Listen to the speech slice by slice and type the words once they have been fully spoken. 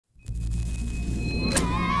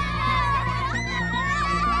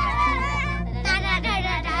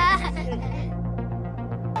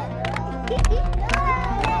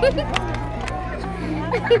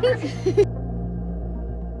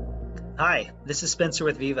Hi, this is Spencer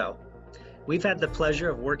with Vivo. We've had the pleasure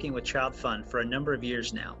of working with ChildFund for a number of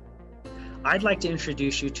years now. I'd like to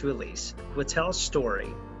introduce you to Elise, who will tell a story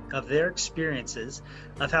of their experiences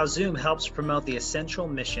of how Zoom helps promote the essential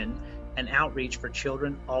mission and outreach for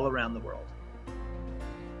children all around the world.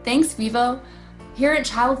 Thanks, Vivo. Here at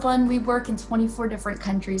ChildFund, we work in 24 different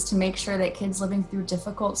countries to make sure that kids living through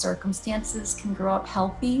difficult circumstances can grow up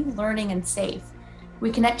healthy, learning, and safe.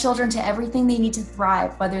 We connect children to everything they need to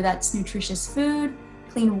thrive, whether that's nutritious food,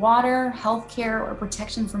 clean water, healthcare, or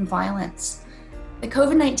protection from violence. The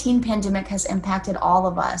COVID-19 pandemic has impacted all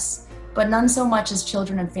of us, but none so much as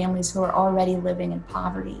children and families who are already living in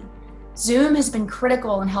poverty. Zoom has been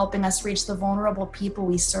critical in helping us reach the vulnerable people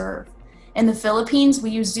we serve. In the Philippines, we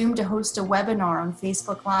use Zoom to host a webinar on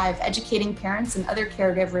Facebook Live, educating parents and other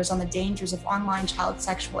caregivers on the dangers of online child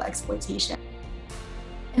sexual exploitation.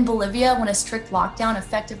 In Bolivia, when a strict lockdown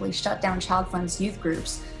effectively shut down ChildFund's youth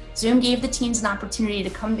groups, Zoom gave the teens an opportunity to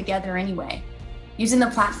come together anyway. Using the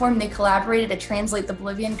platform, they collaborated to translate the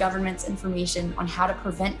Bolivian government's information on how to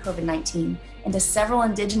prevent COVID-19 into several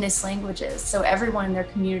indigenous languages so everyone in their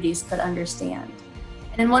communities could understand.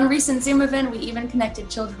 And in one recent Zoom event, we even connected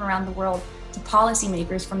children around the world to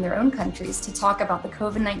policymakers from their own countries to talk about the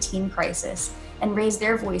COVID-19 crisis and raise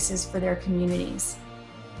their voices for their communities.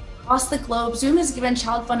 Across the globe, Zoom has given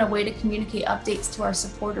ChildFund a way to communicate updates to our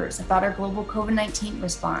supporters about our global COVID-19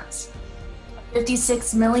 response. A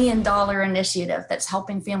 $56 million initiative that's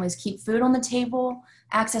helping families keep food on the table,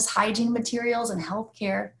 access hygiene materials and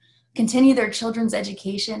healthcare, continue their children's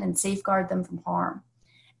education, and safeguard them from harm.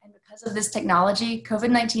 Because of this technology,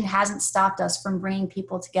 COVID-19 hasn't stopped us from bringing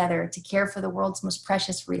people together to care for the world's most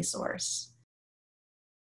precious resource.